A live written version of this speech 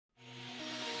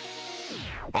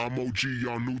I'm OG,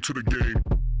 y'all new to the game.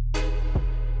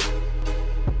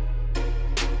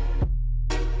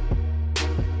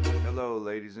 Hello,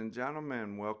 ladies and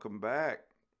gentlemen. Welcome back.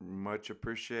 Much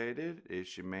appreciated.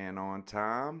 It's your man On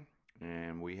Time.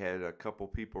 And we had a couple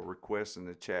people request in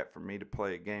the chat for me to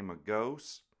play a game of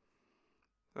Ghosts.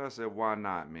 So I said, why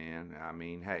not, man? I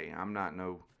mean, hey, I'm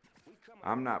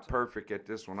not perfect at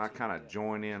this one. I kind of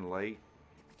join in late.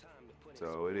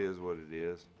 So it is what it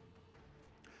is.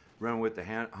 Run with the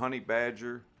Honey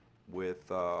Badger with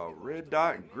red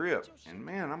dot and grip. And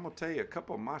man, I'm going to tell you, a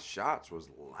couple of my shots was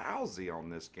lousy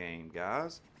on this game,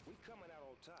 guys.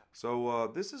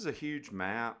 So this is a huge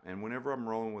map, and whenever I'm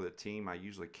rolling with a team, I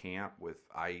usually camp with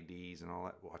IEDs and all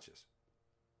that. Watch this.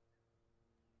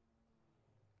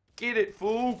 Get it,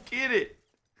 fool, get it.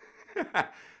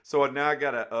 So now I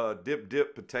got a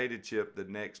dip potato chip the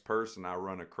next person I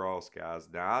run across, guys.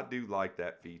 Now I do like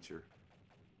that feature.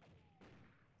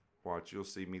 Watch, you'll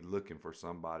see me looking for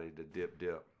somebody to dip.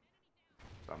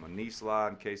 So I'm a knee slide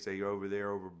in case they over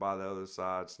there over by the other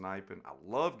side sniping. I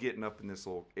love getting up in this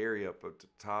little area up at the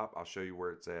top. I'll show you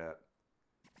where it's at.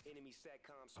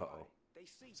 Uh-oh.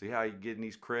 See how you get in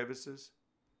these crevices?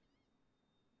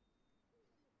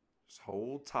 Just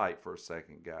hold tight for a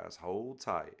second, guys. Hold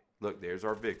tight. Look, there's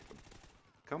our victim.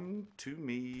 Come to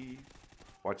me.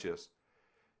 Watch this.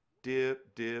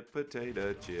 Dip,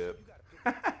 potato chip.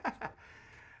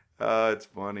 It's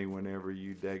funny whenever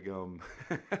you daggum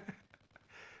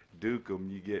duke them,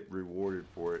 you get rewarded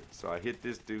for it. So I hit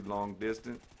this dude long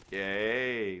distance.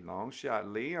 Yay, long shot,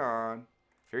 Leon.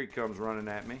 Here he comes running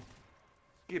at me.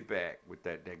 Get back with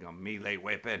that daggum melee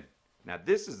weapon. Now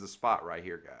this is the spot right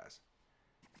here, guys.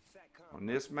 On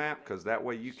this map, because that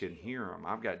way you can hear them.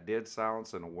 I've got dead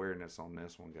silence and awareness on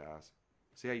this one, guys.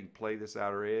 See how you can play this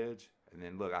outer edge? And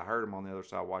then look, I heard him on the other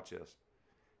side. Watch this.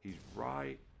 He's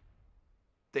right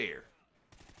there.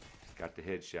 Got the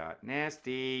headshot.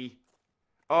 Nasty.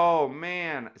 Oh,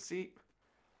 man. See?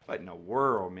 What in the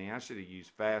world, man? I should have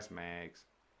used fast mags.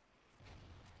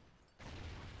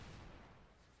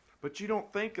 But you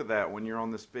don't think of that when you're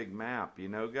on this big map, you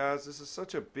know, guys? This is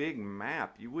such a big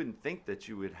map. You wouldn't think that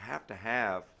you would have to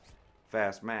have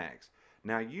fast mags.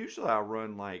 Now, usually I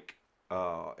run like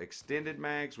extended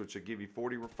mags, which will give you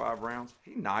 45 rounds.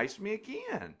 He knifed me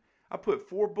again. I put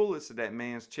 4 bullets in that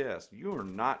man's chest. You are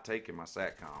not taking my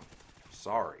SATCOM.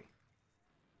 Sorry.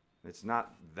 It's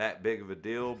not that big of a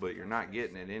deal, but you're not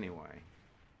getting it anyway.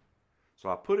 So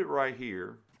I put it right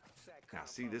here. Now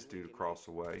see this dude across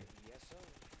the way.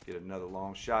 Get another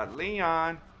long shot.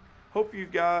 Leon, hope you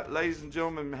guys, ladies and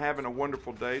gentlemen, having a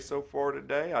wonderful day so far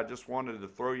today. I just wanted to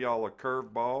throw y'all a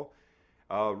curveball.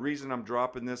 Reason I'm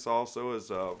dropping this also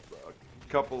is a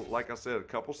couple, like I said, a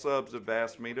couple subs have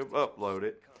asked me to upload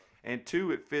it. And 2,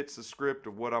 it fits the script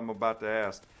of what I'm about to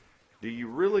ask. Do you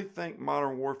really think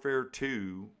Modern Warfare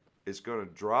 2 is going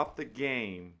to drop the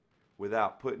game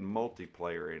without putting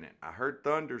multiplayer in it? I heard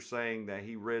Thunder saying that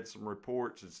he read some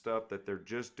reports and stuff that they're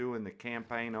just doing the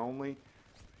campaign only.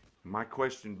 My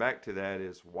question back to that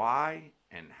is why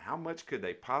and how much could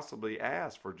they possibly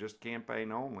ask for just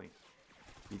campaign only?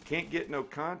 You can't get no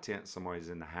content. Somebody's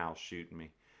in the house shooting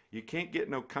me. You can't get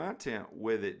no content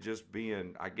with it just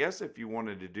being, I guess if you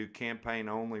wanted to do campaign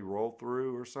only roll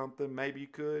through or something, maybe you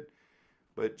could.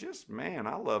 But just, man,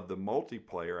 I love the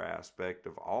multiplayer aspect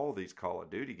of all these Call of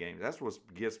Duty games. That's what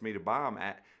gets me to buy them.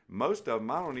 Most of them,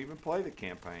 I don't even play the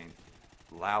campaign.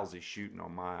 Lousy shooting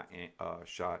on my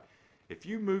shot. If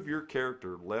you move your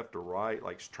character left or right,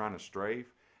 like trying to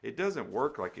strafe, it doesn't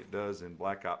work like it does in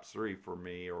Black Ops 3 for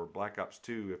me or Black Ops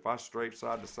 2. If I strafe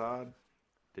side to side,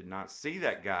 did not see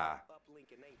that guy.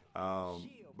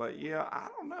 But yeah, I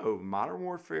don't know. Modern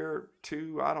Warfare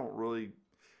 2, I don't really...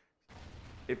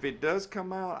 If it does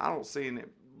come out, I don't see it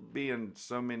being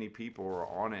so many people are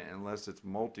on it unless it's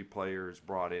multiplayer is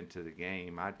brought into the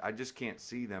game. I just can't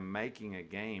see them making a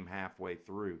game halfway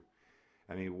through.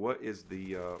 I mean, what's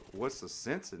the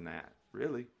sense in that,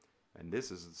 really? And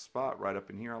this is the spot right up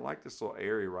in here. I like this little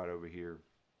area right over here.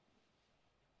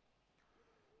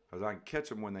 Because I can catch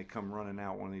them when they come running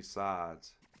out one of these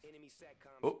sides.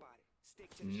 Oh,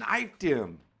 knifed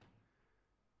him.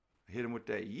 Hit him with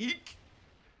that yeek.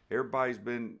 Everybody's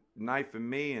been knifing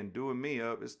me and doing me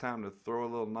up. It's time to throw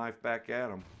a little knife back at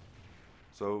them.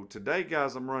 So today,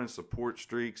 guys, I'm running support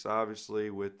streaks, obviously,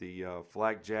 with the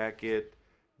flak jacket,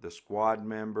 the squad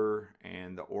member,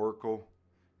 and the Oracle.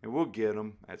 And we'll get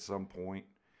them at some point.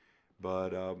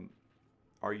 But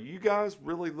are you guys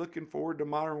really looking forward to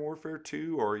Modern Warfare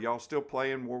 2? Or are y'all still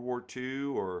playing World War II?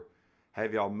 Or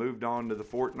have y'all moved on to the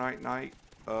Fortnite night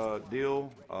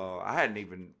deal? I hadn't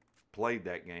even played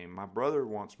that game. My brother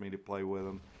wants me to play with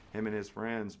him and his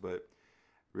friends, but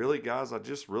really, guys, I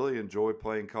just really enjoy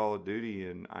playing Call of Duty,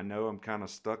 and I know I'm kind of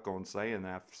stuck on saying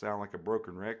that. I sound like a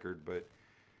broken record, but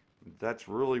that's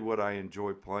really what I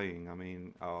enjoy playing. I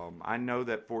mean, I know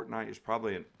that Fortnite is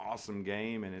probably an awesome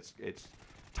game, and it's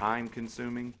time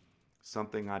consuming,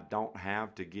 something I don't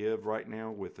have to give right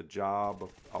now with a job,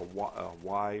 a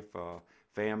wife, a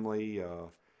family,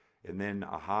 and then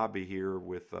a hobby here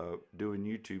with doing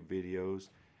YouTube videos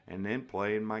and then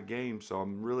playing my game. So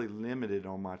I'm really limited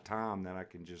on my time that I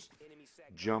can just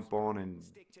jump on and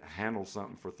handle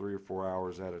something for 3 or 4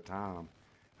 hours at a time.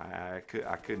 I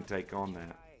couldn't take on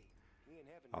that.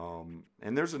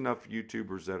 And there's enough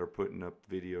YouTubers that are putting up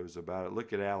videos about it.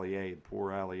 Look at Ali A,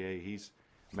 poor Ali A. He's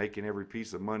making every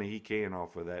piece of money he can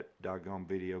off of that doggone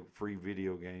free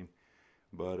video game.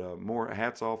 But more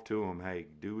hats off to him. Hey,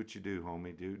 do what you do,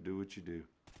 homie. Do what you do.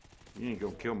 You ain't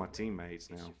gonna kill my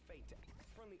teammates now.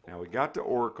 Now we got the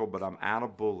Oracle, but I'm out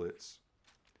of bullets.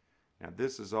 Now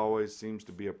this is always seems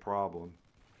to be a problem.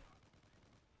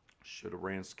 Should have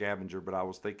ran scavenger, but I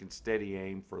was thinking steady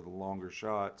aim for the longer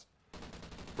shots.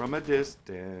 From a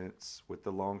distance with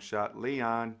the long shot.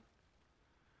 Leon.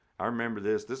 I remember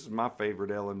this. This is my favorite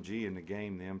LMG in the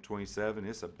game, the M27.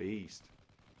 It's a beast.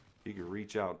 You can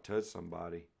reach out and touch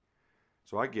somebody.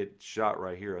 So I get shot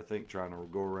right here, I think, trying to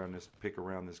go around this, pick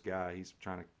around this guy. He's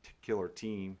trying to kill our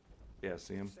team. Yeah,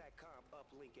 see him?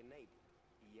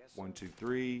 1, 2,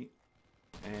 3.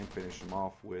 And finish him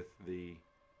off with the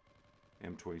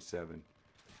M27.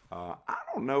 I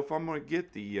don't know if I'm going to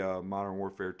get the Modern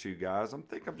Warfare 2, guys. I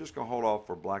think I'm just going to hold off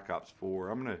for Black Ops 4.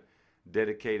 I'm going to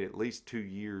dedicate at least 2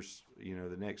 years, you know,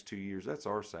 the next 2 years. That's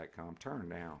our SATCOM. Turn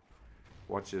down.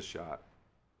 Watch this shot.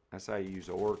 That's how you use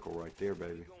the Oracle right there,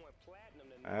 baby.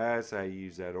 That's how you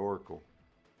use that Oracle.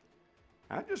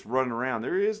 I'm just running around.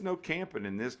 There is no camping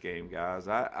in this game, guys.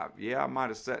 Yeah, I might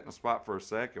have sat in a spot for a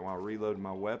second while reloading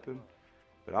my weapon,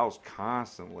 but I was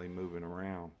constantly moving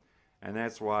around. And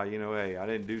that's why, you know, hey, I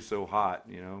didn't do so hot,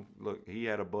 you know. Look, he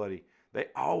had a buddy. They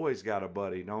always got a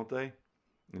buddy, don't they?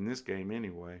 In this game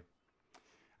anyway.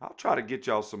 I'll try to get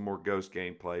y'all some more Ghost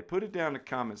gameplay. Put it down in the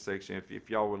comment section if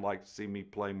y'all would like to see me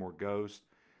play more Ghost.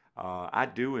 I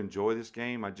do enjoy this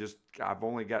game. I've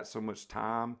only got so much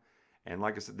time. And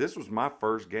like I said, this was my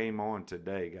first game on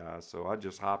today, guys. So I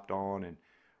just hopped on and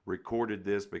recorded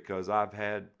this because I've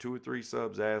had 2 or 3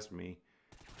 subs ask me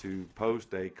to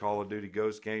post a Call of Duty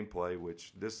Ghost gameplay,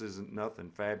 which this isn't nothing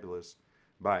fabulous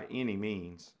by any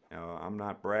means. I'm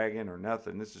not bragging or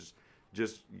nothing. This is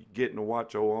just getting to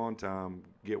watch old On Time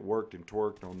get worked and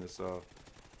twerked on this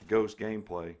Ghost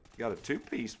gameplay. Got a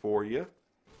 2-piece for you,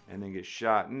 and then get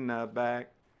shot in the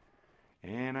back,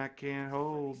 and I can't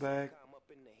hold back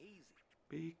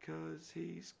because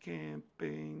he's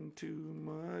camping too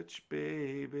much,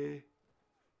 baby.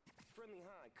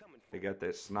 They got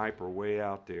that sniper way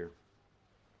out there.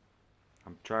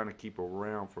 I'm trying to keep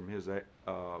around from his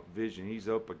vision. He's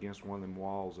up against one of them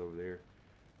walls over there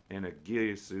in a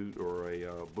ghillie suit, or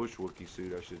a bushwookie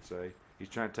suit, I should say. He's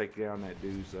trying to take down that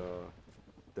dude's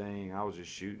thing. I was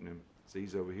just shooting him. So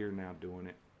he's over here now doing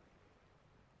it.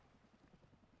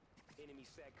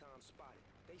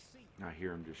 I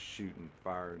hear him just shooting,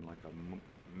 firing like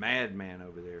a madman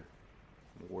over there.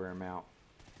 Wear him out.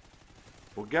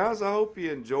 Well, guys, I hope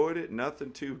you enjoyed it.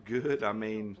 Nothing too good. I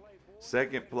mean,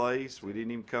 second place. We didn't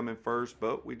even come in first,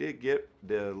 but we did get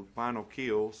the final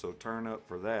kill, so turn up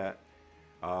for that.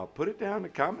 Put it down in the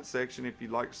comment section if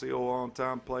you'd like to see old On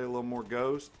Time play a little more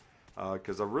Ghost,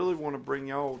 because I really want to bring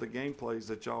y'all the gameplays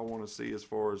that y'all want to see as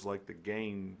far as like the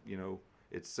game, you know,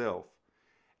 itself.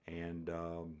 And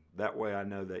that way I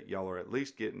know that y'all are at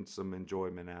least getting some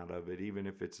enjoyment out of it, even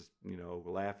if it's, you know,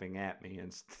 laughing at me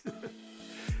and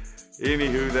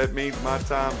Anywho, that means my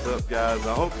time's up, guys.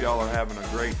 I hope y'all are having a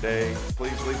great day.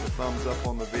 Please leave a thumbs up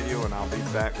on the video, and I'll be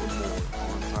back with more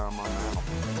On Time on